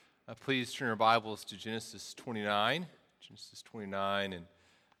Please turn your Bibles to Genesis 29. Genesis 29, and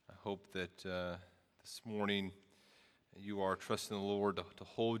I hope that this morning you are trusting the Lord to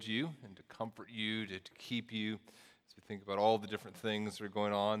hold you and to comfort you, to keep you. As we think about all the different things that are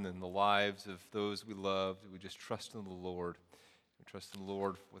going on in the lives of those we love, we just trust in the Lord. We trust in the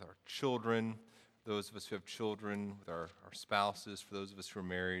Lord with our children, those of us who have children, with our spouses, for those of us who are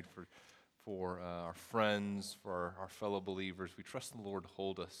married, for our friends, for our fellow believers. We trust in the Lord to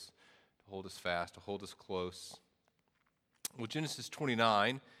hold us fast, to hold us close. Well, Genesis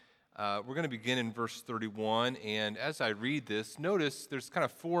 29, we're going to begin in verse 31, and as I read this, notice there's kind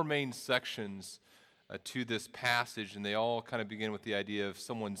of four main sections to this passage, and they all kind of begin with the idea of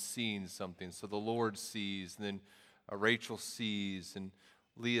someone seeing something. So the Lord sees, and then Rachel sees, and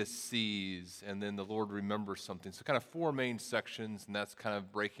Leah sees, and then the Lord remembers something. So kind of four main sections, and that's kind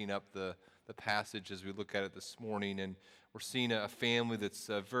of breaking up the passage as we look at it this morning. And we're seeing a family that's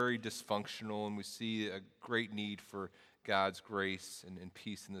very dysfunctional, and we see a great need for God's grace and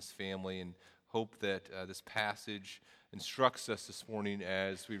peace in this family, and hope that this passage instructs us this morning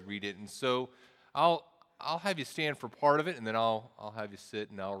as we read it. And so I'll have you stand for part of it, and then I'll have you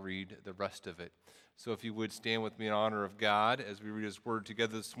sit and I'll read the rest of it. So if you would stand with me in honor of God as we read His Word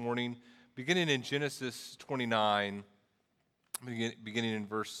together this morning, beginning in Genesis 29, beginning in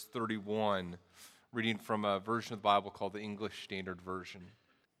verse 31, reading from a version of the Bible called the English Standard Version.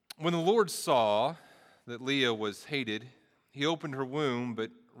 When the Lord saw that Leah was hated, He opened her womb, but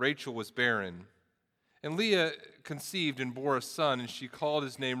Rachel was barren. And Leah conceived and bore a son, and she called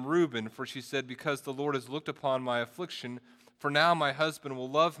his name Reuben, for she said, "Because the Lord has looked upon my affliction, for now my husband will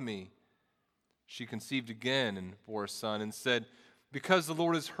love me." She conceived again and bore a son, and said, "Because the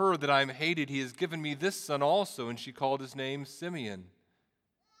Lord has heard that I am hated, He has given me this son also." And she called his name Simeon.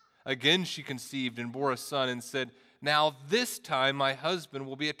 Again she conceived and bore a son, and said, "Now this time my husband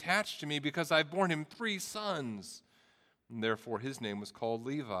will be attached to me, because I have borne him 3 sons." And therefore his name was called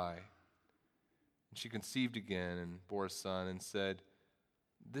Levi. And she conceived again and bore a son, and said,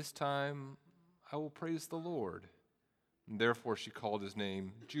 "This time I will praise the Lord." And therefore she called his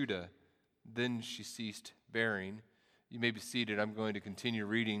name Judah. Then she ceased bearing. You may be seated. I'm going to continue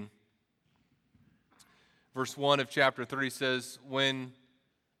reading. Verse 1 of chapter 30 says, When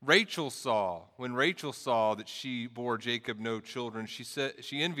Rachel saw that she bore Jacob no children,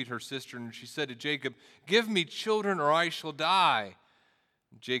 she envied her sister, and she said to Jacob, "Give me children, or I shall die."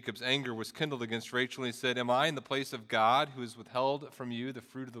 Jacob's anger was kindled against Rachel, and he said, "Am I in the place of God, who has withheld from you the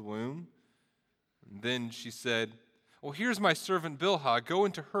fruit of the womb?" And then she said, "Well, here's my servant Bilhah. Go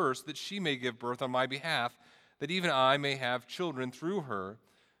into her, so that she may give birth on my behalf, that even I may have children through her."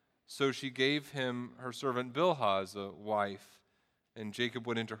 So she gave him her servant Bilhah as a wife, and Jacob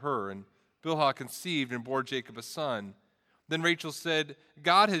went into her, and Bilhah conceived and bore Jacob a son. Then Rachel said,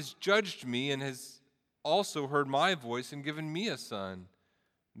 "God has judged me and has also heard my voice and given me a son."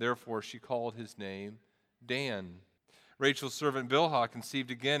 Therefore she called his name Dan. Rachel's servant Bilhah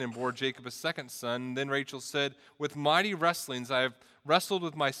conceived again and bore Jacob a second son. And then Rachel said, "With mighty wrestlings I have wrestled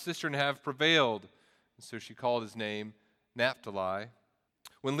with my sister and have prevailed." And so she called his name Naphtali.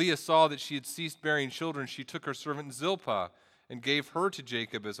 When Leah saw that she had ceased bearing children, she took her servant Zilpah and gave her to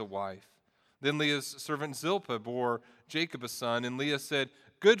Jacob as a wife. Then Leah's servant Zilpah bore Jacob a son, and Leah said,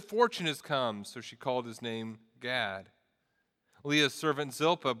 "Good fortune has come." So she called his name Gad. Leah's servant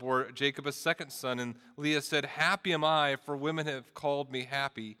Zilpah bore Jacob a second son, and Leah said, "Happy am I, for women have called me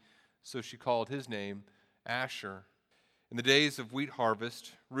happy." So she called his name Asher. In the days of wheat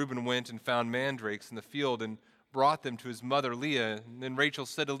harvest, Reuben went and found mandrakes in the field and brought them to his mother Leah. And then Rachel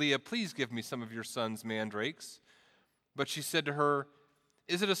said to Leah, "Please give me some of your son's mandrakes." But she said to her,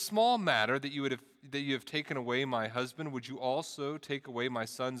 "Is it a small matter that you have taken away my husband? Would you also take away my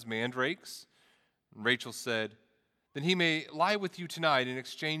son's mandrakes?" And Rachel said, "Then he may lie with you tonight in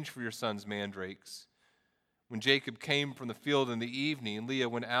exchange for your son's mandrakes." When Jacob came from the field in the evening, Leah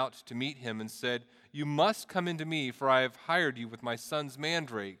went out to meet him and said, "You must come into me, for I have hired you with my son's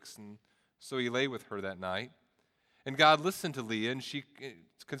mandrakes." And so he lay with her that night. And God listened to Leah, and she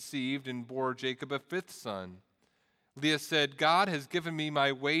conceived and bore Jacob a 5th son. Leah said, "God has given me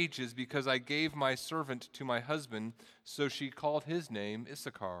my wages, because I gave my servant to my husband." So she called his name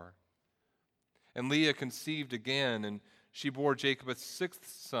Issachar. And Leah conceived again, and she bore Jacob a 6th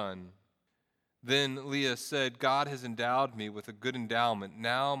son. Then Leah said, "God has endowed me with a good endowment.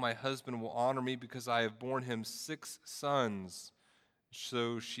 Now my husband will honor me, because I have borne him 6 sons."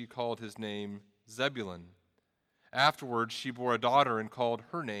 So she called his name Zebulun. Afterwards she bore a daughter and called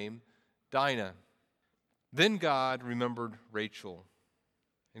her name Dinah. Then God remembered Rachel,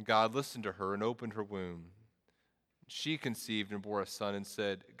 and God listened to her and opened her womb. she conceived and bore a son and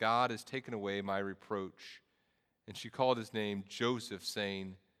said, God has taken away my reproach. And she called his name Joseph,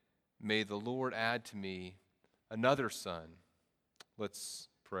 saying, may the Lord add to me another son. Let's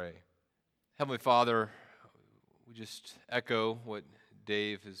pray. Heavenly Father, we just echo what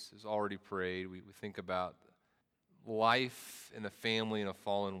Dave has already prayed. We think about life in a family in a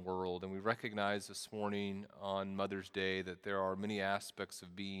fallen world, and we recognize this morning on Mother's Day that there are many aspects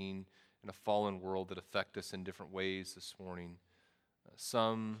of being in a fallen world that affect us in different ways this morning.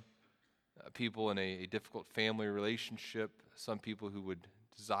 Some people in a difficult family relationship, some people who would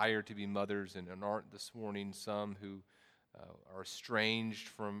desire to be mothers and aren't this morning, some who are estranged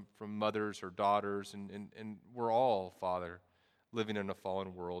from mothers or daughters, and we're all, Father, living in a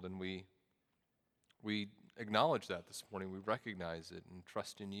fallen world, and we acknowledge that this morning. We recognize it and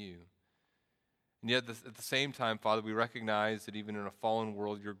trust in you. And yet, at the same time, Father, we recognize that even in a fallen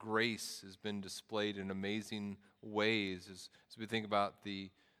world, your grace has been displayed in amazing ways as we think about the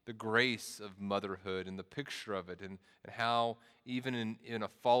grace of motherhood and the picture of it, and how even in a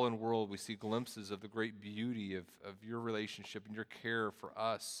fallen world, we see glimpses of the great beauty of your relationship and your care for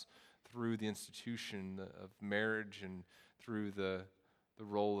us through the institution of marriage and through the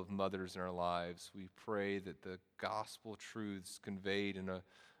role of mothers in our lives. We pray that the gospel truths conveyed in a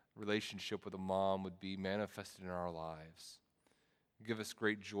relationship with a mom would be manifested in our lives. Give us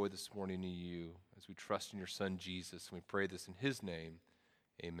great joy this morning in you as we trust in your Son Jesus, and we pray this in his name.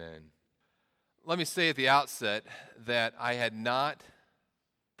 Amen. Let me say at the outset that I had not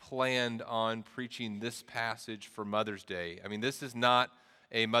planned on preaching this passage for Mother's Day. I mean, this is not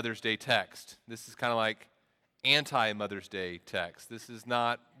a Mother's Day text. This is kind of like anti-Mother's Day text. This is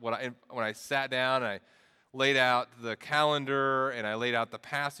not when I sat down and I laid out the calendar and I laid out the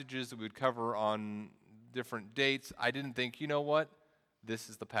passages that we would cover on different dates, I didn't think, you know what? This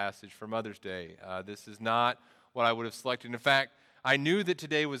is the passage for Mother's Day. This is not what I would have selected. In fact, I knew that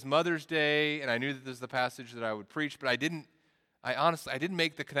today was Mother's Day, and I knew that this is the passage that I would preach, but I didn't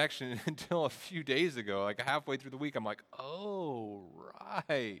make the connection until a few days ago. Like halfway through the week, I'm like, oh,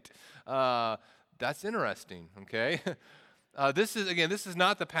 right. That's interesting, okay? This is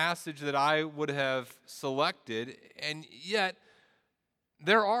not the passage that I would have selected, and yet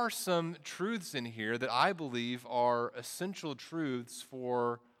there are some truths in here that I believe are essential truths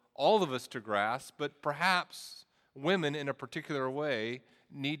for all of us to grasp, but perhaps women in a particular way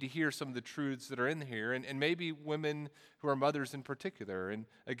need to hear some of the truths that are in here, and maybe women who are mothers in particular. And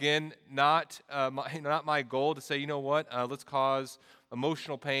again, not my goal to say, you know what, let's cause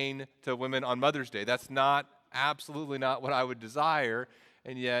emotional pain to women on Mother's Day. That's absolutely not what I would desire,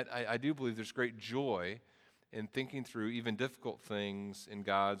 and yet I do believe there's great joy in thinking through even difficult things in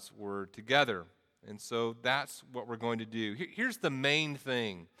God's Word together. And so that's what we're going to do. Here's the main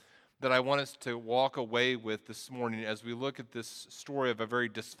thing that I want us to walk away with this morning as we look at this story of a very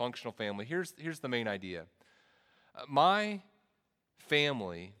dysfunctional family. Here's the main idea. My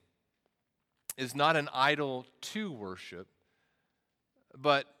family is not an idol to worship,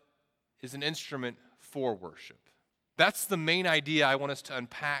 but is an instrument for worship. That's the main idea I want us to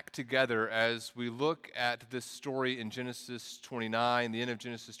unpack together as we look at this story in Genesis 29, the end of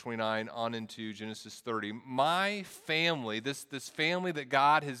Genesis 29, on into Genesis 30. My family, this family that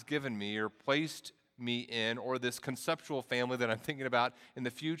God has given me or placed me in, or this conceptual family that I'm thinking about in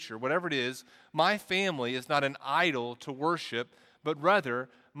the future, whatever it is, my family is not an idol to worship, but rather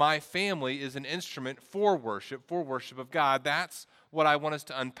my family is an instrument for worship of God. That's what I want us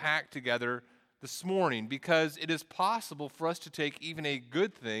to unpack together this morning, because it is possible for us to take even a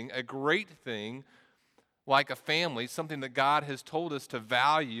good thing, a great thing, like a family, something that God has told us to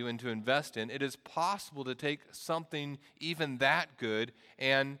value and to invest in. It is possible to take something even that good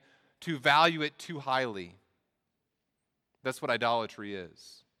and to value it too highly. That's what idolatry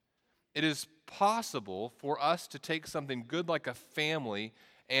is. It is possible for us to take something good like a family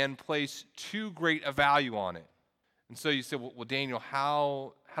and place too great a value on it. And so you say, well, Daniel,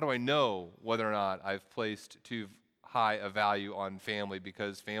 how do I know whether or not I've placed too high a value on family?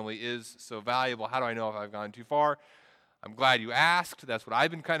 Because family is so valuable. How do I know if I've gone too far? I'm glad you asked. That's what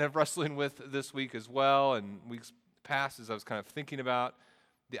I've been kind of wrestling with this week as well, and weeks past as I was kind of thinking about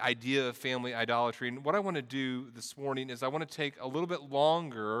the idea of family idolatry. And what I want to do this morning is I want to take a little bit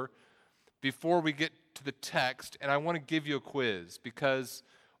longer before we get to the text, and I want to give you a quiz, because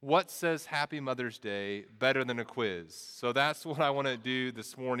what says Happy Mother's Day better than a quiz? So that's what I want to do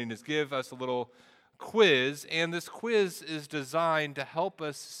this morning, is give us a little quiz. And this quiz is designed to help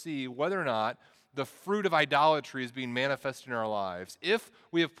us see whether or not the fruit of idolatry is being manifested in our lives. If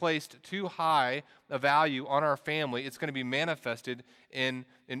we have placed too high a value on our family, it's going to be manifested in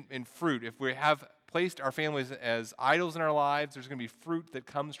fruit. If we have placed our families as idols in our lives, there's going to be fruit that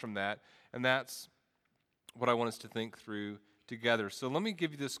comes from that. And that's what I want us to think through together. So let me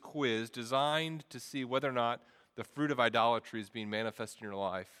give you this quiz designed to see whether or not the fruit of idolatry is being manifested in your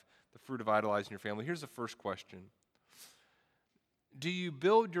life, the fruit of idolizing your family. Here's the first question. Do you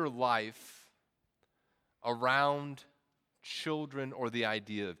build your life around children or the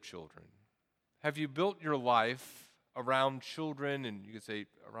idea of children? Have you built your life around children, and you could say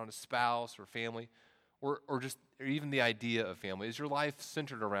around a spouse or family, or even the idea of family? Is your life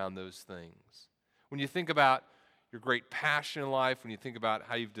centered around those things? When you think about your great passion in life, when you think about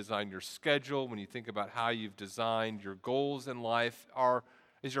how you've designed your schedule, when you think about how you've designed your goals in life,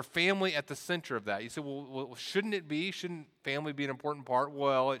 is your family at the center of that? You say, well, shouldn't it be? Shouldn't family be an important part?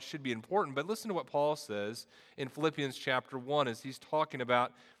 Well, it should be important, but listen to what Paul says in Philippians chapter 1 as he's talking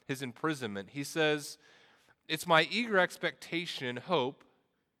about his imprisonment. He says, "It's my eager expectation and hope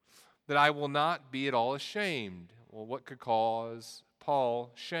that I will not be at all ashamed." Well, what could cause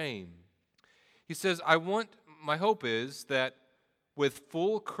Paul shame? He says, my hope is that with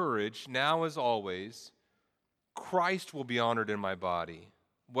full courage, now as always, Christ will be honored in my body,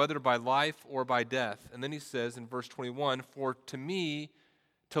 whether by life or by death. And then he says in verse 21, "For to me,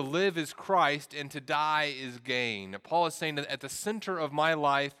 to live is Christ, and to die is gain." Paul is saying that at the center of my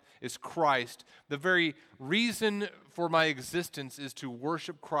life is Christ. The very reason for my existence is to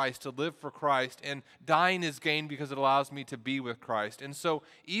worship Christ, to live for Christ, and dying is gain because it allows me to be with Christ. And so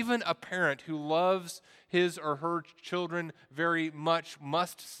even a parent who loves his or her children very much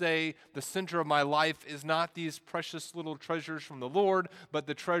must say, the center of my life is not these precious little treasures from the Lord, but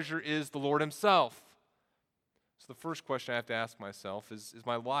the treasure is the Lord himself. So the first question I have to ask myself is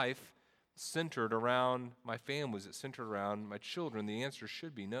my life centered around my family? Is it centered around my children? The answer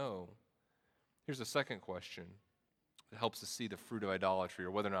should be no. Here's a second question that helps us see the fruit of idolatry,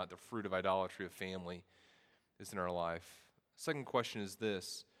 or whether or not the fruit of idolatry of family is in our life. Second question is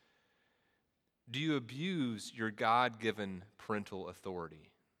this: do you abuse your God-given parental authority?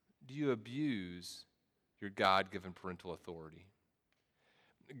 Do you abuse your God-given parental authority?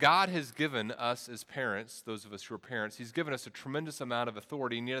 God has given us as parents, those of us who are parents, he's given us a tremendous amount of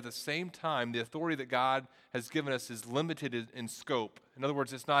authority, and yet at the same time, the authority that God has given us is limited in scope. In other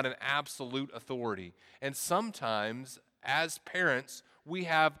words, it's not an absolute authority. And sometimes, as parents, we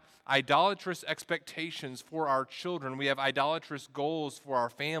have idolatrous expectations for our children. We have idolatrous goals for our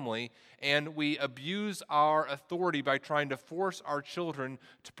family, and we abuse our authority by trying to force our children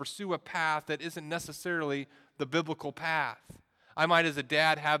to pursue a path that isn't necessarily the biblical path. I might, as a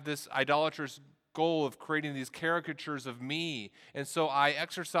dad, have this idolatrous goal of creating these caricatures of me, and so I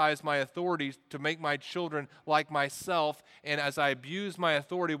exercise my authority to make my children like myself, and as I abuse my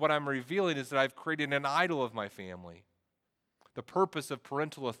authority, what I'm revealing is that I've created an idol of my family. The purpose of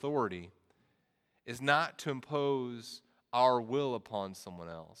parental authority is not to impose our will upon someone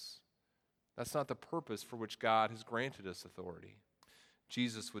else. That's not the purpose for which God has granted us authority.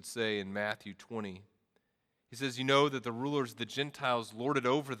 Jesus would say in Matthew 20, he says, "You know that the rulers of the Gentiles lord it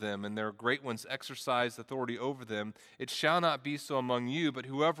over them, and their great ones exercise authority over them. It shall not be so among you, but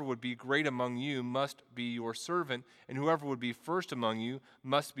whoever would be great among you must be your servant, and whoever would be first among you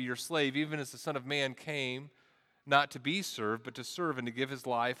must be your slave, even as the Son of Man came not to be served, but to serve and to give his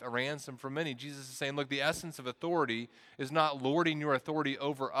life a ransom for many." Jesus is saying, look, the essence of authority is not lording your authority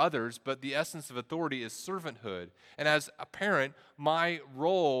over others, but the essence of authority is servanthood. And as a parent, my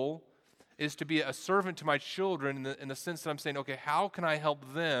role is to be a servant to my children in the sense that I'm saying, okay, how can I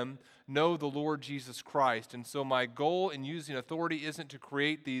help them know the Lord Jesus Christ? And so my goal in using authority isn't to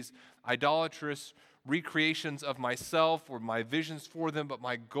create these idolatrous recreations of myself or my visions for them, but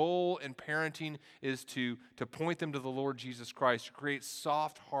my goal in parenting is to point them to the Lord Jesus Christ, to create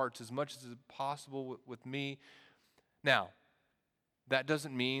soft hearts as much as is possible with me. Now, that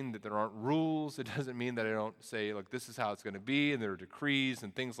doesn't mean that there aren't rules. It doesn't mean that I don't say, look, this is how it's going to be, and there are decrees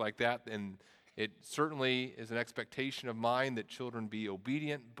and things like that. And it certainly is an expectation of mine that children be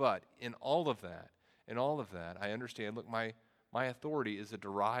obedient. But in all of that, I understand, look, my authority is a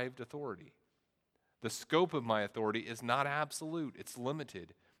derived authority. The scope of my authority is not absolute. It's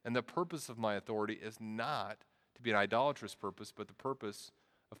limited. And the purpose of my authority is not to be an idolatrous purpose, but the purpose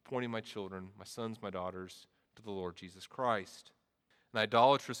of pointing my children, my sons, my daughters, to the Lord Jesus Christ. An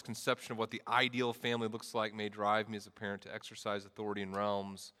idolatrous conception of what the ideal family looks like may drive me as a parent to exercise authority in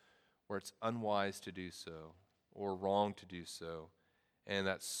realms where it's unwise to do so or wrong to do so. And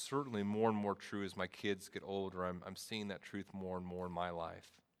that's certainly more and more true as my kids get older. I'm seeing that truth more and more in my life.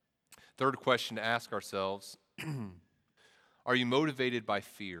 Third question to ask ourselves, are you motivated by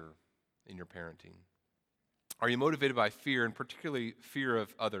fear in your parenting? Are you motivated by fear, and particularly fear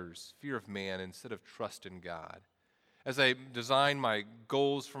of others, fear of man, instead of trust in God? As I design my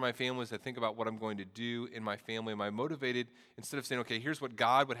goals for my family, as I think about what I'm going to do in my family, am I motivated, instead of saying, okay, here's what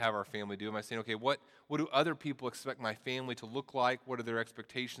God would have our family do, am I saying, okay, what do other people expect my family to look like? What are their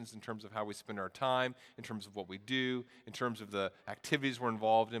expectations in terms of how we spend our time, in terms of what we do, in terms of the activities we're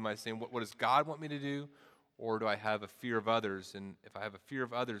involved in? Am I saying, what does God want me to do? Or do I have a fear of others? And if I have a fear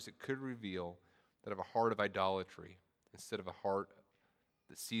of others, it could reveal that I have a heart of idolatry instead of a heart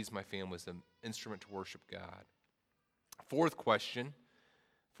that sees my family as an instrument to worship God. Fourth question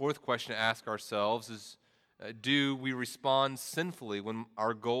to ask ourselves is, do we respond sinfully when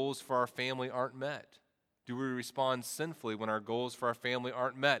our goals for our family aren't met? Do we respond sinfully when our goals for our family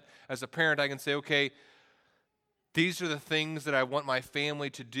aren't met? As a parent, I can say, okay, these are the things that I want my family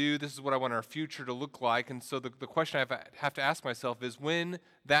to do. This is what I want our future to look like. And so the question I have to ask myself is, when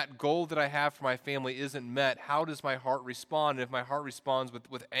that goal that I have for my family isn't met, how does my heart respond? And if my heart responds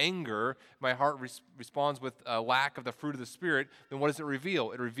with anger, if my heart responds with a lack of the fruit of the Spirit, then what does it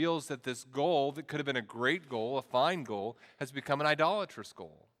reveal? It reveals that this goal that could have been a great goal, a fine goal, has become an idolatrous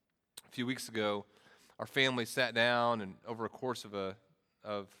goal. A few weeks ago, our family sat down, and over a course of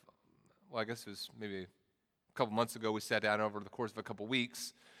I guess it was maybe a couple months ago, we sat down over the course of a couple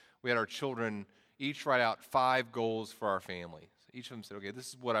weeks. We had our children each write out 5 goals for our family. So each of them said, okay, this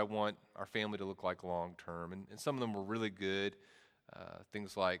is what I want our family to look like long term. And some of them were really good.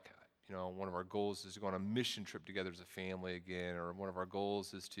 Things like, one of our goals is to go on a mission trip together as a family again, or one of our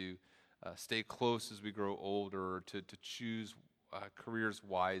goals is to stay close as we grow older, or to choose careers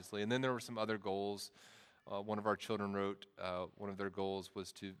wisely. And then there were some other goals. One of our children wrote, one of their goals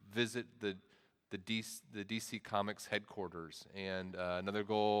was to visit the DC Comics headquarters, and another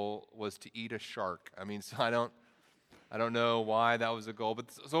goal was to eat a shark. I mean, so I don't know why that was a goal,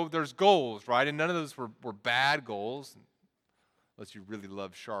 but so there's goals, right? And none of those were bad goals, unless you really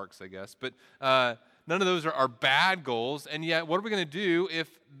love sharks, I guess. But none of those are bad goals, and yet what are we going to do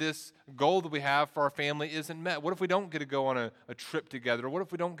if this goal that we have for our family isn't met? What if we don't get to go on a trip together? Or what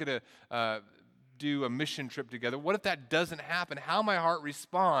if we don't get to do a mission trip together? What if that doesn't happen? How my heart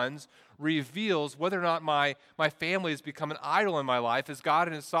responds reveals whether or not my family has become an idol in my life as God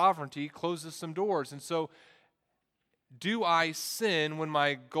in His sovereignty closes some doors. And so, do I sin when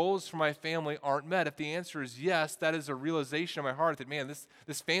my goals for my family aren't met? If the answer is yes, that is a realization in my heart that, man,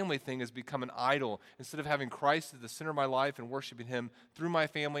 this family thing has become an idol. Instead of having Christ at the center of my life and worshiping Him through my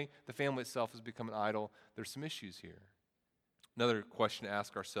family, the family itself has become an idol. There's some issues here. Another question to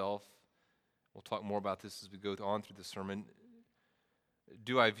ask ourselves, we'll talk more about this as we go on through the sermon.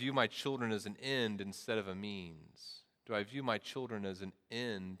 Do I view my children as an end instead of a means? Do I view my children as an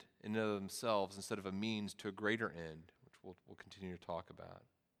end in and of themselves instead of a means to a greater end, which we'll continue to talk about?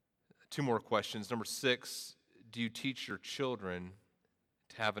 2 more questions. Number 6, do you teach your children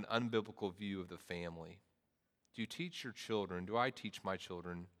to have an unbiblical view of the family? Do you teach your children, do I teach my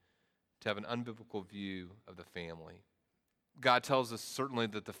children to have an unbiblical view of the family? God tells us certainly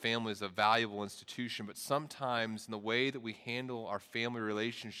that the family is a valuable institution, but sometimes in the way that we handle our family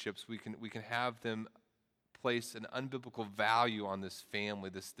relationships, we can have them place an unbiblical value on this family,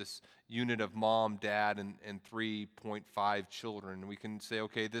 this unit of mom, dad, and 3.5 children. We can say,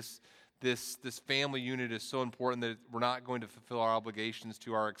 okay, this family unit is so important that we're not going to fulfill our obligations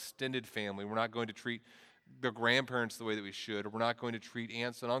to our extended family. We're not going to treat the grandparents the way that we should, or we're not going to treat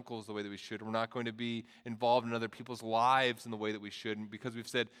aunts and uncles the way that we should, or we're not going to be involved in other people's lives in the way that we should. And because we've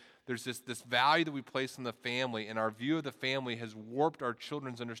said there's this value that we place on the family, and our view of the family has warped our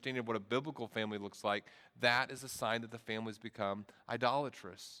children's understanding of what a biblical family looks like, that is a sign that the family's become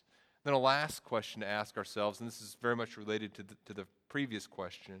idolatrous. Then a last question to ask ourselves, and this is very much related to the previous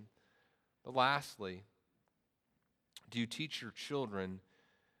question, but lastly, do you teach your children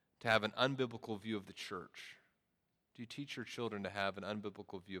to have an unbiblical view of the church? Do you teach your children to have an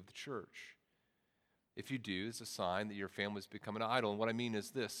unbiblical view of the church? If you do, it's a sign that your family's become an idol. And what I mean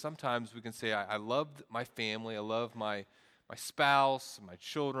is this. Sometimes we can say, I love my family, I love my spouse, my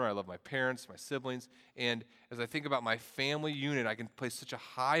children, I love my parents, my siblings. And as I think about my family unit, I can place such a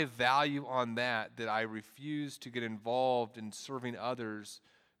high value on that I refuse to get involved in serving others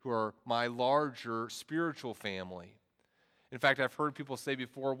who are my larger spiritual family. In fact, I've heard people say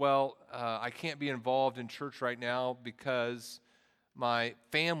before, well, I can't be involved in church right now because my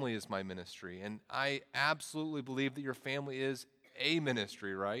family is my ministry. And I absolutely believe that your family is a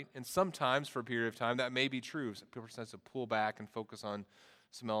ministry, right? And sometimes, for a period of time, that may be true. Some people tend to pull back and focus on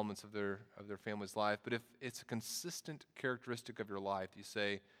some elements of their family's life. But if it's a consistent characteristic of your life, you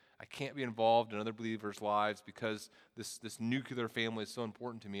say, I can't be involved in other believers' lives because this nuclear family is so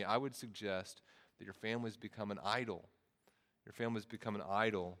important to me, I would suggest that your family's become an idol. Your family's become an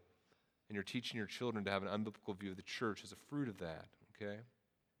idol, and you're teaching your children to have an unbiblical view of the church as a fruit of that, okay?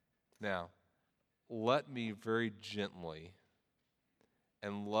 Now, let me very gently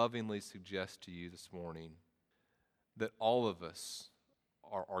and lovingly suggest to you this morning that all of us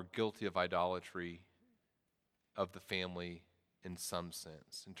are guilty of idolatry of the family in some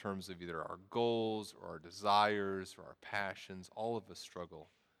sense, in terms of either our goals or our desires or our passions. All of us struggle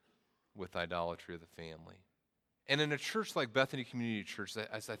with idolatry of the family. And in a church like Bethany Community Church,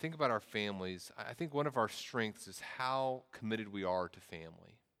 as I think about our families, I think one of our strengths is how committed we are to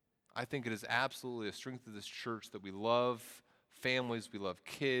family. I think it is absolutely a strength of this church that we love families, we love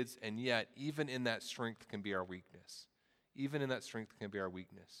kids, and yet even in that strength can be our weakness. Even in that strength can be our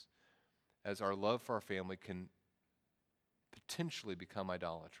weakness, as our love for our family can potentially become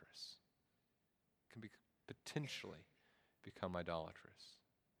idolatrous. Potentially become idolatrous.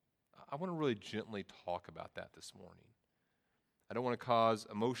 I want to really gently talk about that this morning. I don't want to cause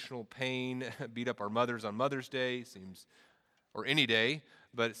emotional pain, beat up our mothers on Mother's Day, or any day,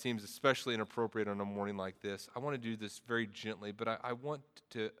 but it seems especially inappropriate on a morning like this. I want to do this very gently, but I want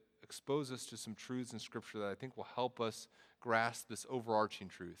to expose us to some truths in Scripture that I think will help us grasp this overarching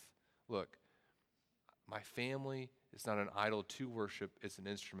truth. Look, my family is not an idol to worship, it's an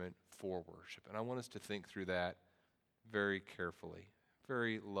instrument for worship. And I want us to think through that very carefully,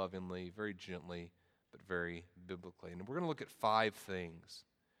 very lovingly, very gently, but very biblically. And we're going to look at 5 things.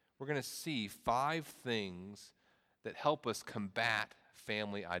 We're going to see 5 things that help us combat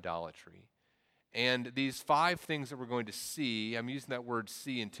family idolatry. And these 5 things that we're going to see, I'm using that word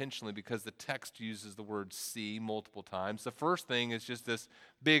see intentionally because the text uses the word see multiple times. The first thing is just this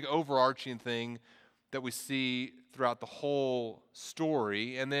big overarching thing that we see throughout the whole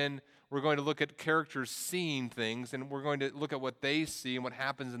story. And then we're going to look at characters seeing things, and we're going to look at what they see and what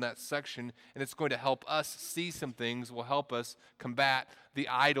happens in that section, and it's going to help us see some things, will help us combat the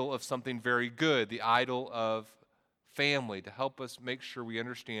idol of something very good, the idol of family, to help us make sure we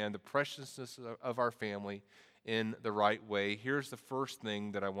understand the preciousness of our family in the right way. Here's the first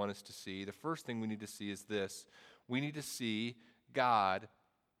thing that I want us to see. The first thing we need to see is this. We need to see God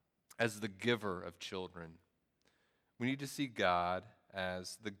as the giver of children. We need to see God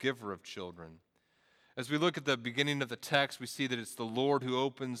as the giver of children. As we look at the beginning of the text, we see that it's the Lord who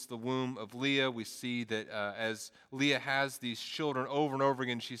opens the womb of Leah. We see that as Leah has these children over and over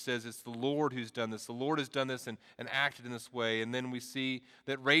again, she says, it's the Lord who's done this. The Lord has done this and acted in this way. And then we see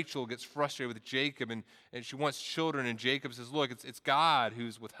that Rachel gets frustrated with Jacob, and she wants children. And Jacob says, look, it's God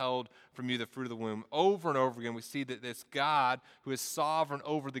who's withheld from you the fruit of the womb. Over and over again, we see that it's God who is sovereign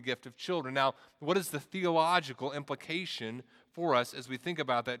over the gift of children. Now, what is the theological implication for us as we think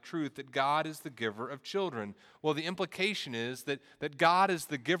about that truth that God is the giver of children? Well, the implication is that God as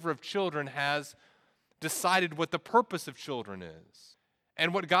the giver of children has decided what the purpose of children is.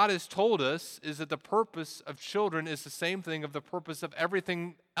 And what God has told us is that the purpose of children is the same thing of the purpose of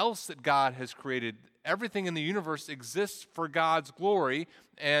everything else that God has created. Everything in the universe exists for God's glory,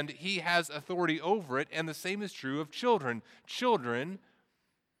 and He has authority over it, and the same is true of children. Children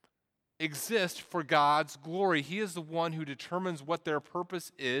exist for God's glory. He is the one who determines what their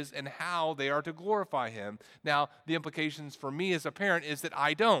purpose is and how they are to glorify Him. Now, the implications for me as a parent is that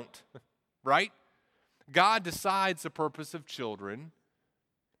I don't, right? God decides the purpose of children.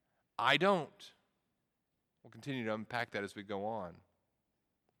 I don't. We'll continue to unpack that as we go on.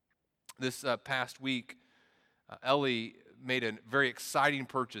 This past week, Ellie made a very exciting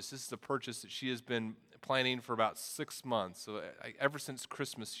purchase. This is a purchase that she has been planning for about 6 months. So ever since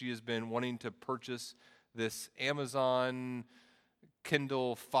Christmas, she has been wanting to purchase this Amazon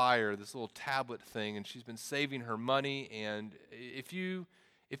Kindle Fire, this little tablet thing, and she's been saving her money. And if you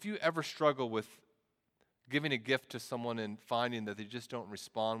ever struggle with giving a gift to someone and finding that they just don't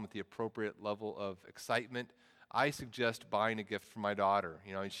respond with the appropriate level of excitement, I suggest buying a gift for my daughter.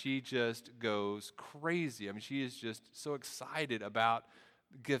 You know, and she just goes crazy. I mean, she is just so excited about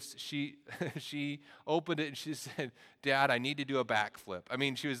gifts. She opened it and she said, "Dad, I need to do a backflip." I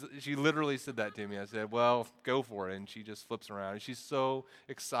mean, she literally said that to me. I said, "Well, go for it." And she just flips around. And she's so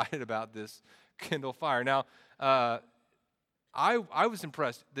excited about this Kindle Fire. Now, I was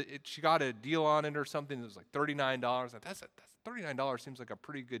impressed that she got a deal on it or something that was like $39. That's $39 seems like a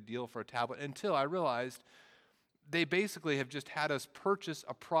pretty good deal for a tablet, until I realized they basically have just had us purchase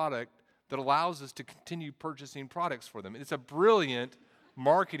a product that allows us to continue purchasing products for them. It's a brilliant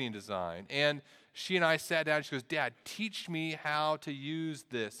marketing design. And she and I sat down and she goes, "Dad, teach me how to use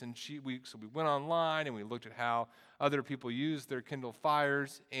this." And so we went online and we looked at how other people use their Kindle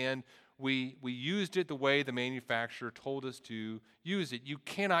Fires, and we used it the way the manufacturer told us to use it. You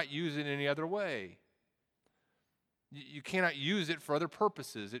cannot use it any other way. You cannot use it for other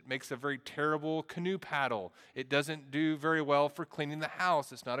purposes. It makes a very terrible canoe paddle. It doesn't do very well for cleaning the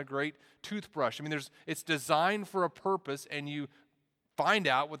house. It's not a great toothbrush. I mean, it's designed for a purpose, and you find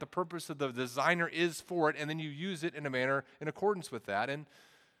out what the purpose of the designer is for it, and then you use it in a manner in accordance with that and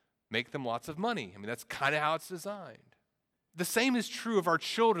make them lots of money. I mean, that's kind of how it's designed. The same is true of our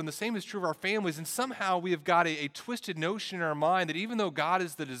children. The same is true of our families. And somehow we have got a twisted notion in our mind that even though God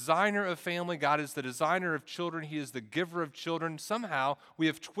is the designer of family, God is the designer of children, He is the giver of children, somehow we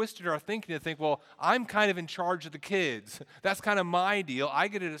have twisted our thinking to think, well, I'm kind of in charge of the kids. That's kind of my deal. I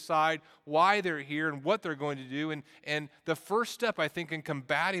get to decide why they're here and what they're going to do. And the first step, I think, in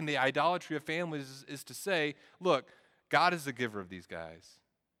combating the idolatry of families is to say, look, God is the giver of these guys,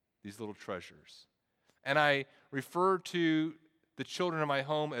 these little treasures. And I refer to the children of my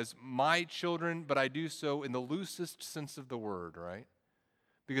home as my children, but I do so in the loosest sense of the word, right?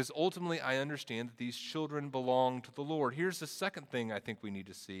 Because ultimately I understand that these children belong to the Lord. Here's the second thing I think we need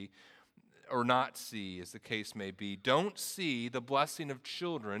to see, or not see, as the case may be. Don't see the blessing of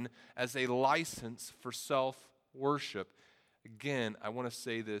children as a license for self-worship. Again, I want to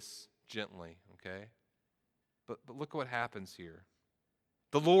say this gently, okay? But look what happens here.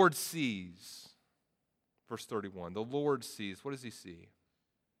 The Lord sees. Verse 31, the Lord sees. What does He see?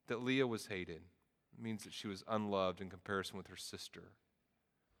 That Leah was hated. It means that she was unloved in comparison with her sister.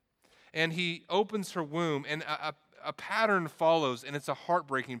 And He opens her womb, and a pattern follows, and it's a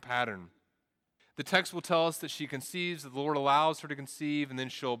heartbreaking pattern. The text will tell us that she conceives, that the Lord allows her to conceive, and then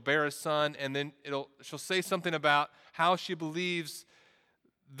she'll bear a son, and then she'll say something about how she believes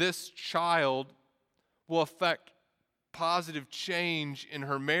this child will affect positive change in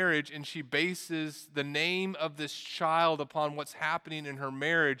her marriage, and she bases the name of this child upon what's happening in her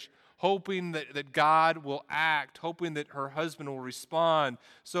marriage, hoping that God will act, hoping that her husband will respond.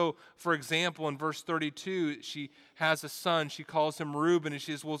 So, for example, in verse 32, she has a son. She calls him Reuben, and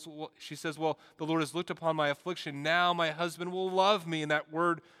she says, well, the Lord has looked upon my affliction. Now my husband will love me. And that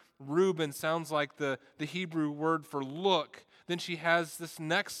word Reuben sounds like the Hebrew word for look. Then she has this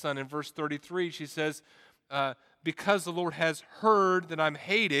next son in verse 33. She says, because the Lord has heard that I'm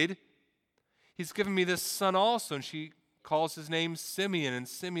hated, He's given me this son also. And she calls his name Simeon, and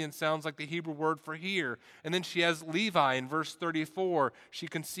Simeon sounds like the Hebrew word for here. And then she has Levi in verse 34. She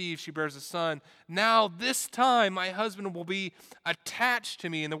conceives, she bears a son. Now this time my husband will be attached to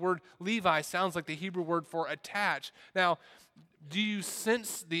me. And the word Levi sounds like the Hebrew word for attach. Now, do you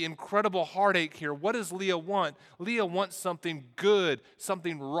sense the incredible heartache here? What does Leah want? Leah wants something good,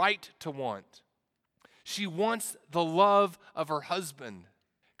 something right to want. She wants the love of her husband.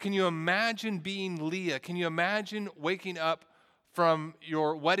 Can you imagine being Leah? Can you imagine waking up from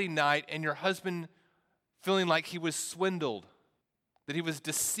your wedding night and your husband feeling like he was swindled, that he was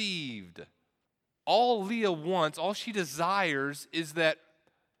deceived? All Leah wants, all she desires is that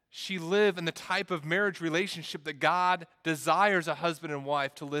she live in the type of marriage relationship that God desires a husband and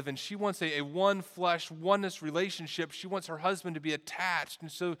wife to live in. She wants a one flesh, oneness relationship. She wants her husband to be attached.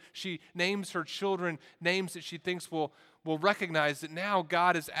 And so she names her children names that she thinks will recognize that now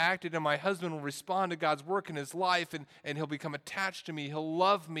God has acted and my husband will respond to God's work in his life and he'll become attached to me. He'll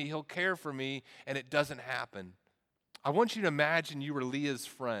love me. He'll care for me. And it doesn't happen. I want you to imagine you were Leah's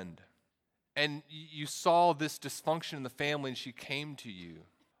friend and you saw this dysfunction in the family and she came to you.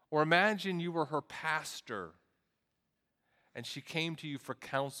 Or imagine you were her pastor and she came to you for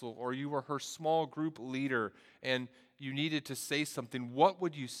counsel, or you were her small group leader and you needed to say something. What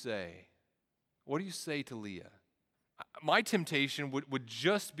would you say? What do you say to Leah? My temptation would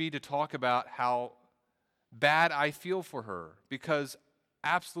just be to talk about how bad I feel for her, because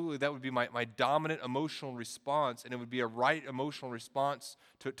absolutely that would be my dominant emotional response, and it would be a right emotional response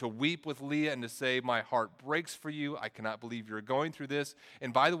to weep with Leah and to say, my heart breaks for you. I cannot believe you're going through this.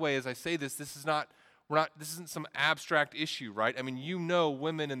 And by the way, as I say this, this isn't some abstract issue, right? I mean, you know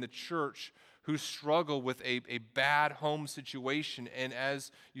women in the church who struggle with a bad home situation, and as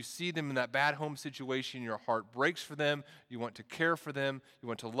you see them in that bad home situation, your heart breaks for them. You want to care for them. You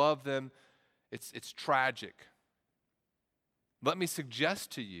want to love them. It's tragic. Let me suggest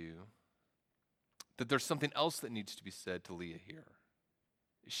to you that there's something else that needs to be said to Leah here.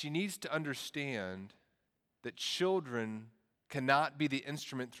 She needs to understand that children cannot be the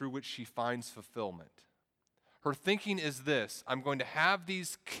instrument through which she finds fulfillment. Her thinking is this: I'm going to have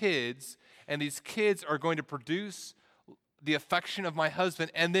these kids, and these kids are going to produce the affection of my husband,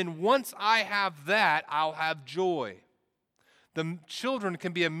 and then once I have that, I'll have joy. The children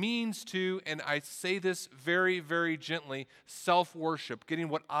can be a means to, and I say this very, very gently, self-worship, getting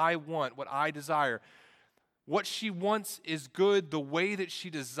what I want, what I desire. What she wants is good. The way that she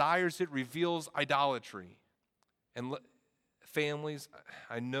desires it reveals idolatry. And families,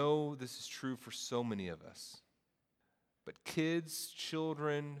 I know this is true for so many of us, but kids,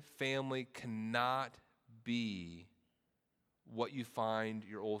 children, family cannot be what you find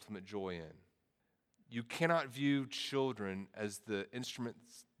your ultimate joy in. You cannot view children as the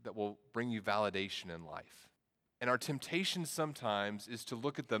instruments that will bring you validation in life. And our temptation sometimes is to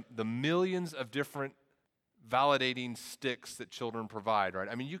look at the millions of different validating sticks that children provide, right?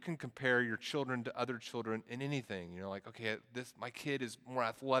 I mean, you can compare your children to other children in anything. You know, like, okay, my kid is more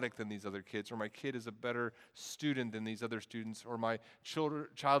athletic than these other kids, or my kid is a better student than these other students, or my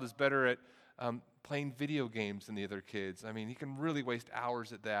child is better at playing video games than the other kids. I mean, he can really waste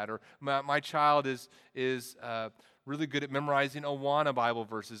hours at that. Or my child is really good at memorizing Awana Bible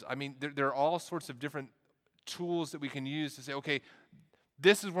verses. I mean, there are all sorts of different tools that we can use to say, okay,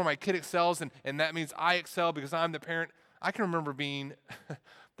 this is where my kid excels, and that means I excel because I'm the parent. I can remember being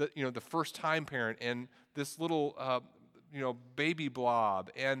the first time parent and this little baby blob,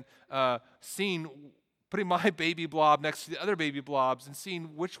 and putting my baby blob next to the other baby blobs and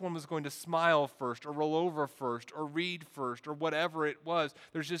seeing which one was going to smile first or roll over first or read first or whatever it was.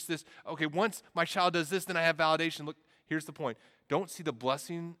 There's just this, okay, once my child does this, then I have validation. Look, here's the point. Don't see the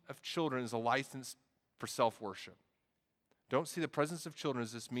blessing of children as a license for self-worship. Don't see the presence of children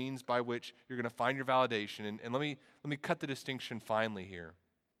as this means by which you're going to find your validation. And let me cut the distinction finally here.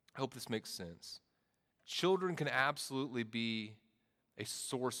 I hope this makes sense. Children can absolutely be a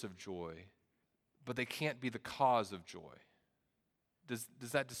source of joy, but they can't be the cause of joy. Does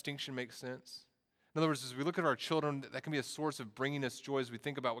that distinction make sense? In other words, as we look at our children, that can be a source of bringing us joy as we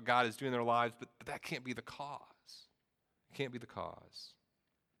think about what God is doing in their lives, but that can't be the cause. It can't be the cause.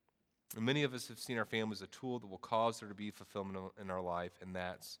 And many of us have seen our family as a tool that will cause there to be fulfillment in our life, and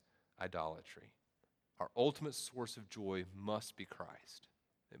that's idolatry. Our ultimate source of joy must be Christ.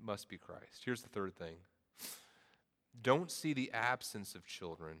 It must be Christ. Here's the third thing. Don't see the absence of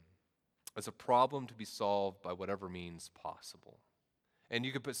children as a problem to be solved by whatever means possible. And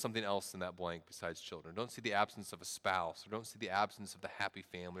you could put something else in that blank besides children. Don't see the absence of a spouse, or don't see the absence of the happy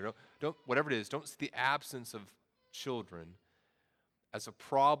family, or don't whatever it is, don't see the absence of children as a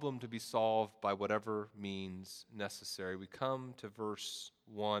problem to be solved by whatever means necessary. We come to verse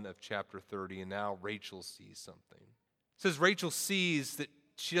 1 of chapter 30, and now Rachel sees something. It says Rachel sees that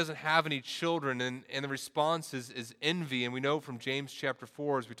she doesn't have any children, and the response is envy. And we know from James chapter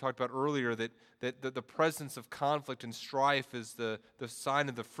 4, as we talked about earlier, that the presence of conflict and strife is the sign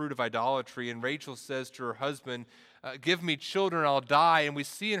of the fruit of idolatry. And Rachel says to her husband, give me children, I'll die. And we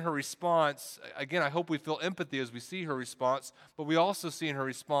see in her response, again, I hope we feel empathy as we see her response, but we also see in her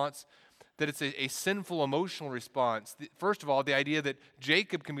response that it's a sinful emotional response. First of all, the idea that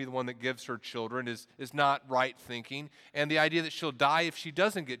Jacob can be the one that gives her children is not right thinking. And the idea that she'll die if she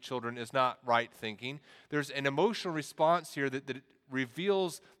doesn't get children is not right thinking. There's an emotional response here that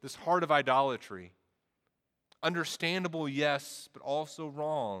reveals this heart of idolatry. Understandable, yes, but also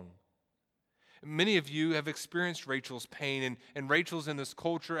wrong. Many of you have experienced Rachel's pain, and Rachel's in this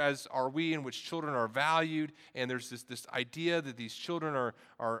culture, as are we, in which children are valued, and there's this idea that these children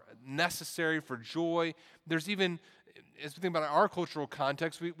are necessary for joy. There's even, as we think about our cultural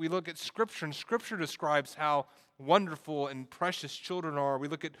context, we look at Scripture, and Scripture describes how wonderful and precious children are. We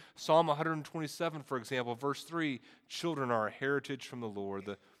look at Psalm 127, for example, verse 3, children are a heritage from the Lord,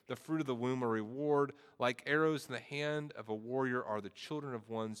 the fruit of the womb a reward. Like arrows in the hand of a warrior are the children of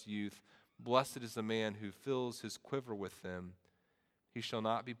one's youth. Blessed is the man who fills his quiver with them. He shall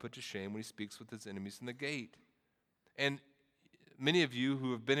not be put to shame when he speaks with his enemies in the gate. And many of you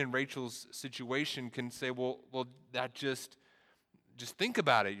who have been in Rachel's situation can say, well, that just think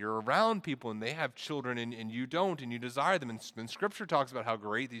about it. You're around people and they have children and you don't, and you desire them. And Scripture talks about how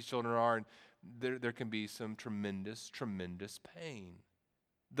great these children are, and there can be some tremendous, tremendous pain.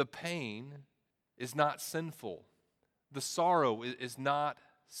 The pain is not sinful. The sorrow is not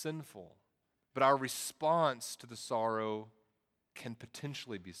sinful. But our response to the sorrow can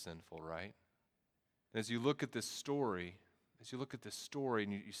potentially be sinful, right? And as you look at this story,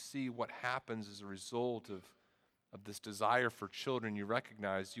 and you see what happens as a result of this desire for children, you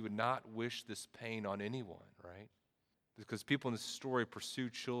recognize you would not wish this pain on anyone, right? Because people in this story pursue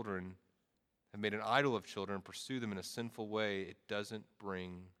children, have made an idol of children, and pursue them in a sinful way. It doesn't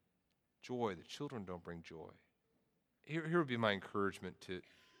bring joy. The children don't bring joy. Here would be my encouragement to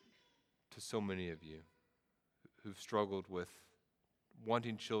so many of you who've struggled with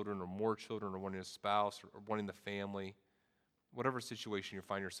wanting children or more children or wanting a spouse or wanting the family. whatever situation you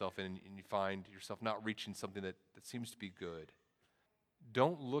find yourself in and you find yourself not reaching something that seems to be good,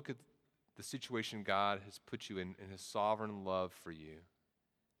 don't look at the situation God has put you in his sovereign love for you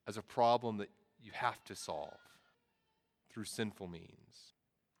as a problem that you have to solve through sinful means.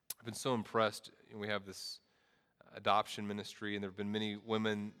 I've been so impressed. We have this adoption ministry, and there have been many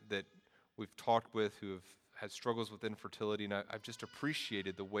women that we've talked with who have had struggles with infertility, and I've just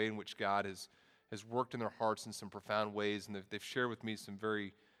appreciated the way in which God has worked in their hearts in some profound ways, and they've shared with me some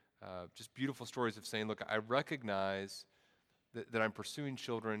very just beautiful stories of saying, look, I recognize that I'm pursuing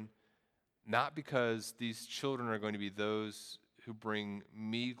children not because these children are going to be those who bring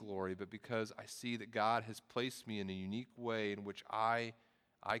me glory, but because I see that God has placed me in a unique way in which I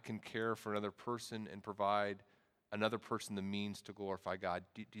can care for another person and provide another person the means to glorify God.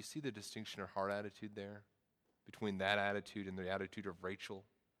 Do you see the distinction or heart attitude there between that attitude and the attitude of Rachel?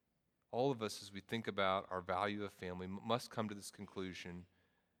 All of us, as we think about our value of family, must come to this conclusion: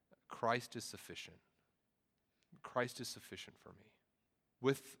 Christ is sufficient. Christ is sufficient for me.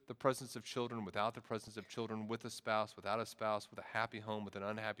 With the presence of children, without the presence of children, with a spouse, without a spouse, with a happy home, with an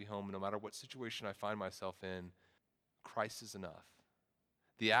unhappy home, no matter what situation I find myself in, Christ is enough.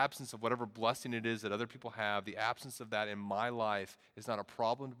 The absence of whatever blessing it is that other people have, the absence of that in my life is not a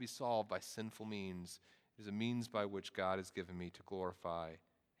problem to be solved by sinful means. It is a means by which God has given me to glorify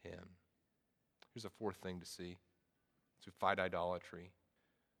him. Here's a fourth thing to see as we fight idolatry.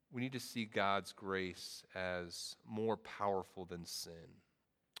 We need to see God's grace as more powerful than sin.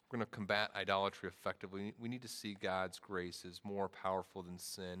 We're going to combat idolatry effectively. We need to see God's grace as more powerful than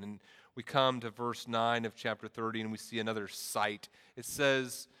sin. And we come to verse 9 of chapter 30, and we see another sight. It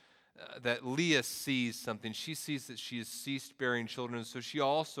says that Leah sees something. She sees that she has ceased bearing children, and so she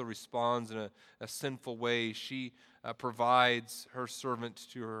also responds in a sinful way. She provides her servant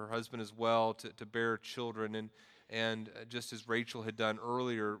to her husband as well to bear children, and just as Rachel had done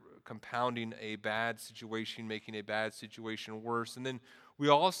earlier, compounding a bad situation, making a bad situation worse. And then we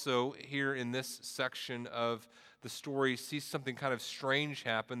also, here in this section of the story, see something kind of strange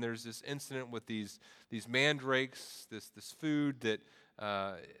happen. There's this incident with these mandrakes, this food that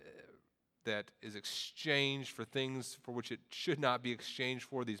is exchanged for things for which it should not be exchanged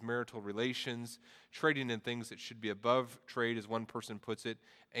for, these marital relations, trading in things that should be above trade, as one person puts it.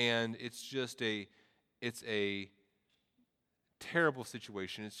 And it's just a terrible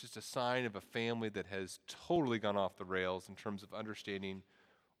situation. It's just a sign of a family that has totally gone off the rails in terms of understanding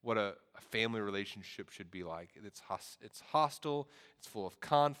what a family relationship should be like. It's hostile, it's full of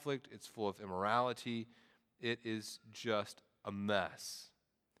conflict, it's full of immorality. It is just a mess.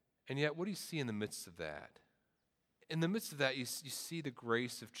 And yet, what do you see in the midst of that? In the midst of that, you see the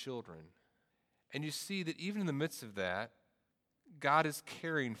grace of children. And you see that even in the midst of that, God is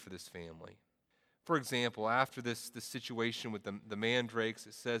caring for this family. For example, after this situation with the mandrakes,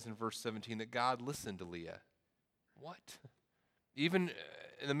 it says in verse 17 that God listened to Leah. What? Even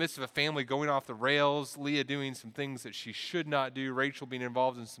in the midst of a family going off the rails, Leah doing some things that she should not do, Rachel being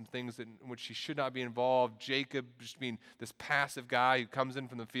involved in some things in which she should not be involved, Jacob just being this passive guy who comes in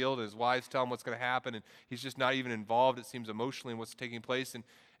from the field and his wives tell him what's going to happen, and he's just not even involved, it seems, emotionally in what's taking place.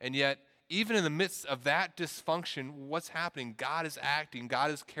 And yet, even in the midst of that dysfunction, what's happening? God is acting.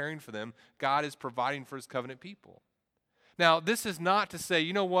 God is caring for them. God is providing for his covenant people. Now, this is not to say,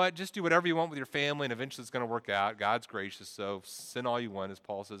 you know what, just do whatever you want with your family and eventually it's going to work out. God's gracious, so sin all you want, as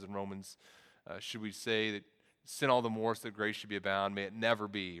Paul says in Romans. Should we say that sin all the more so that grace should be abound? May it never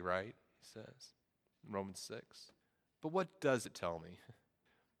be, right? He says in Romans 6. But what does it tell me?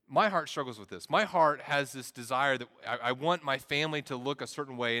 My heart struggles with this. My heart has this desire that I want my family to look a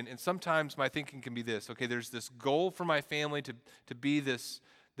certain way, and sometimes my thinking can be this. Okay, there's this goal for my family to be this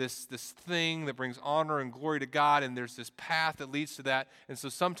thing that brings honor and glory to God, and there's this path that leads to that. And so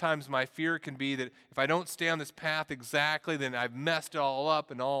sometimes my fear can be that if I don't stay on this path exactly, then I've messed it all up,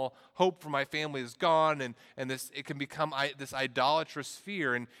 and all hope for my family is gone, and it can become this idolatrous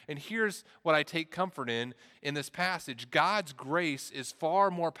fear. And here's what I take comfort in this passage. God's grace is far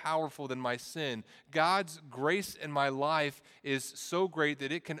more powerful than my sin. God's grace in my life is so great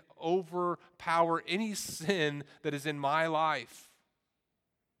that it can overpower any sin that is in my life.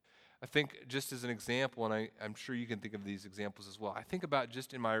 I think just as an example, and I'm sure you can think of these examples as well, I think about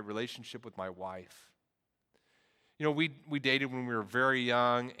just in my relationship with my wife. You know, we dated when we were very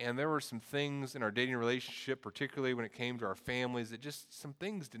young, and there were some things in our dating relationship, particularly when it came to our families, that just some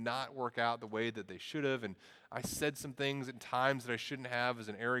things did not work out the way that they should have, and I said some things at times that I shouldn't have as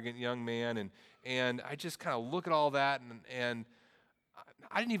an arrogant young man, and I just kind of look at all that, and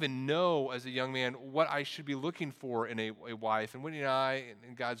I didn't even know as a young man what I should be looking for in a wife. And Whitney and I,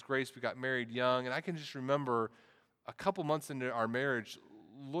 in God's grace, we got married young. And I can just remember a couple months into our marriage,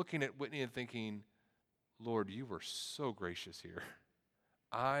 looking at Whitney and thinking, Lord, you were so gracious here.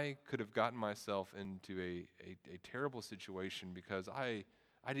 I could have gotten myself into a terrible situation because I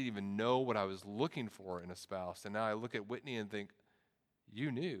didn't even know what I was looking for in a spouse. And now I look at Whitney and think,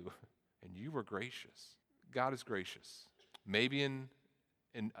 you knew, and you were gracious. God is gracious. Maybe in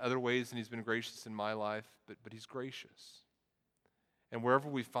other ways than he's been gracious in my life, but he's gracious. And wherever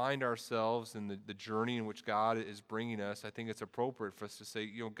we find ourselves in the journey in which God is bringing us, I think it's appropriate for us to say,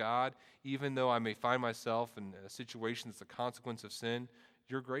 God, even though I may find myself in a situation that's a consequence of sin,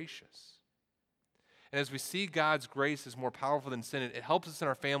 you're gracious. And as we see God's grace is more powerful than sin, it helps us in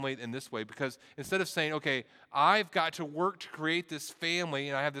our family in this way, because instead of saying, okay, I've got to work to create this family,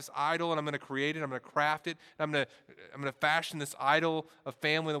 and I have this idol, and I'm going to create it, I'm going to craft it, and I'm going to fashion this idol of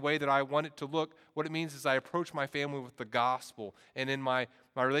family in the way that I want it to look, what it means is I approach my family with the gospel. And in my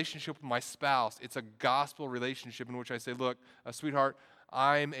relationship with my spouse, it's a gospel relationship in which I say, look, sweetheart,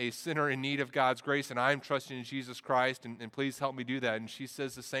 I'm a sinner in need of God's grace, and I'm trusting in Jesus Christ, and please help me do that. And she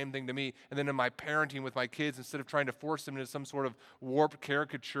says the same thing to me. And then in my parenting with my kids, instead of trying to force them into some sort of warped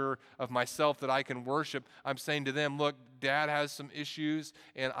caricature of myself that I can worship, I'm saying to them, look, Dad has some issues,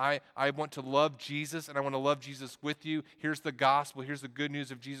 and I want to love Jesus, and I want to love Jesus with you. Here's the gospel. Here's the good news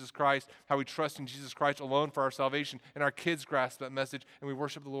of Jesus Christ, how we trust in Jesus Christ alone for our salvation. And our kids grasp that message, and we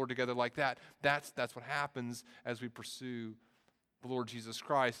worship the Lord together like that. That's what happens as we pursue the Lord Jesus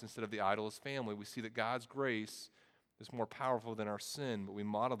Christ instead of the idol as family. We see that God's grace is more powerful than our sin, but we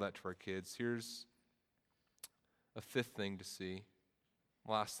model that to our kids. Here's a fifth thing to see.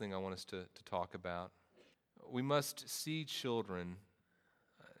 Last thing I want us to talk about. We must see children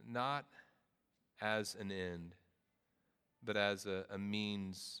not as an end, but as a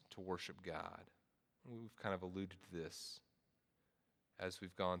means to worship God. We've kind of alluded to this as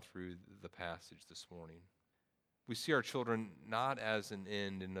we've gone through the passage this morning. We see our children not as an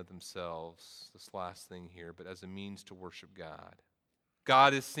end in of themselves, this last thing here, but as a means to worship God.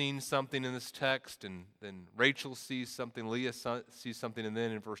 God has seen something in this text, and then Rachel sees something, Leah sees something, and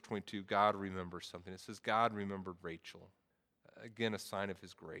then in verse 22, God remembers something. It says, God remembered Rachel. Again, a sign of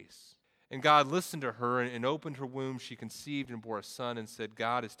his grace. And God listened to her and opened her womb. She conceived and bore a son and said,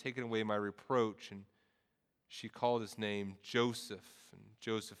 God has taken away my reproach. And she called his name Joseph, and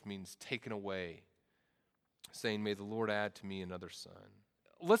Joseph means taken away, saying, may the Lord add to me another son.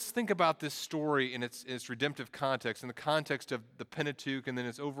 Let's think about this story in its redemptive context, in the context of the Pentateuch, and then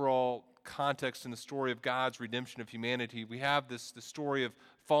its overall context in the story of God's redemption of humanity. We have the story of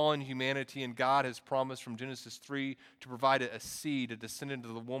fallen humanity, and God has promised from Genesis 3 to provide a seed, a descendant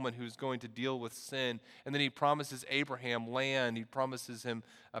of the woman who's going to deal with sin. And then he promises Abraham land, he promises him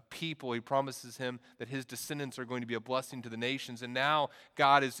a people, he promises him that his descendants are going to be a blessing to the nations. And now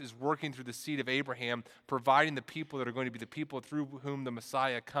God is working through the seed of Abraham, providing the people that are going to be the people through whom the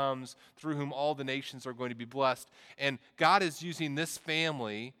Messiah comes, through whom all the nations are going to be blessed. And God is using this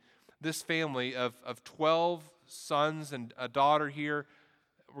family of 12 sons and a daughter here.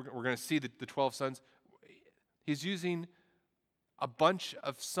 We're going to see the 12 sons. He's using a bunch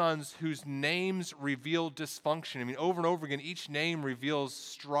of sons whose names reveal dysfunction. I mean, over and over again, each name reveals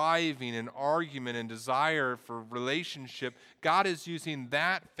striving and argument and desire for relationship. God is using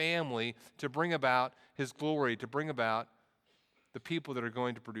that family to bring about his glory, to bring about the people that are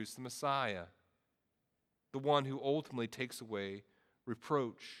going to produce the Messiah, the one who ultimately takes away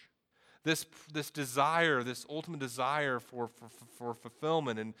reproach. This desire, this ultimate desire for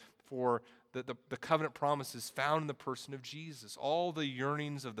fulfillment and for the covenant promises found in the person of Jesus. All the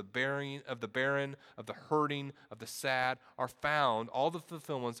yearnings of the barren, of the hurting, of the sad are found. All the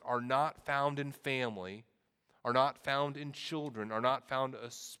fulfillments are not found in family, are not found in children, are not found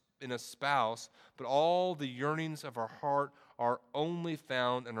in a spouse, but all the yearnings of our heart are only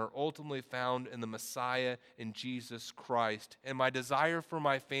found and are ultimately found in the Messiah, in Jesus Christ. And my desire for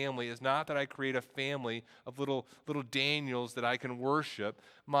my family is not that I create a family of little Daniels that I can worship.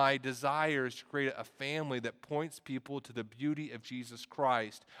 My desire is to create a family that points people to the beauty of Jesus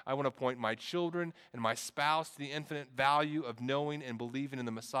Christ. I want to point my children and my spouse to the infinite value of knowing and believing in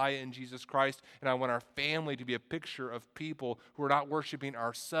the Messiah in Jesus Christ. And I want our family to be a picture of people who are not worshiping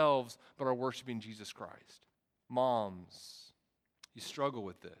ourselves, but are worshiping Jesus Christ. Moms, you struggle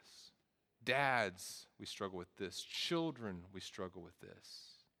with this. Dads, we struggle with this. Children, we struggle with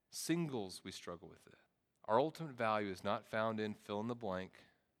this. Singles, we struggle with it. Our ultimate value is not found in fill in the blank.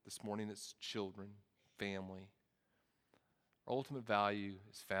 This morning it's children, family. Our ultimate value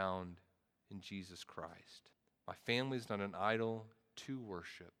is found in Jesus Christ. My family is not an idol to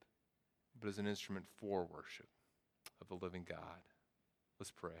worship, but is an instrument for worship of the living God.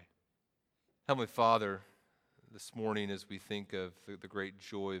 Let's pray. Heavenly Father, this morning, as we think of the great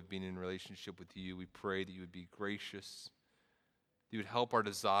joy of being in relationship with you, we pray that you would be gracious, that you would help our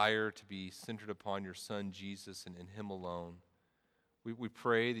desire to be centered upon your Son, Jesus, and in him alone. We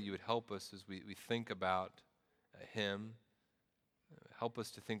pray that you would help us as we think about him. Help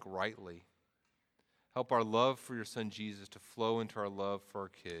us to think rightly. Help our love for your Son, Jesus, to flow into our love for our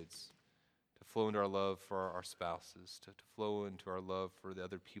kids, to flow into our love for our spouses, to flow into our love for the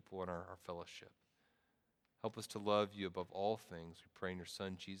other people in our fellowship. Help us to love you above all things. We pray in your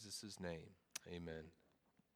Son, Jesus' name. Amen.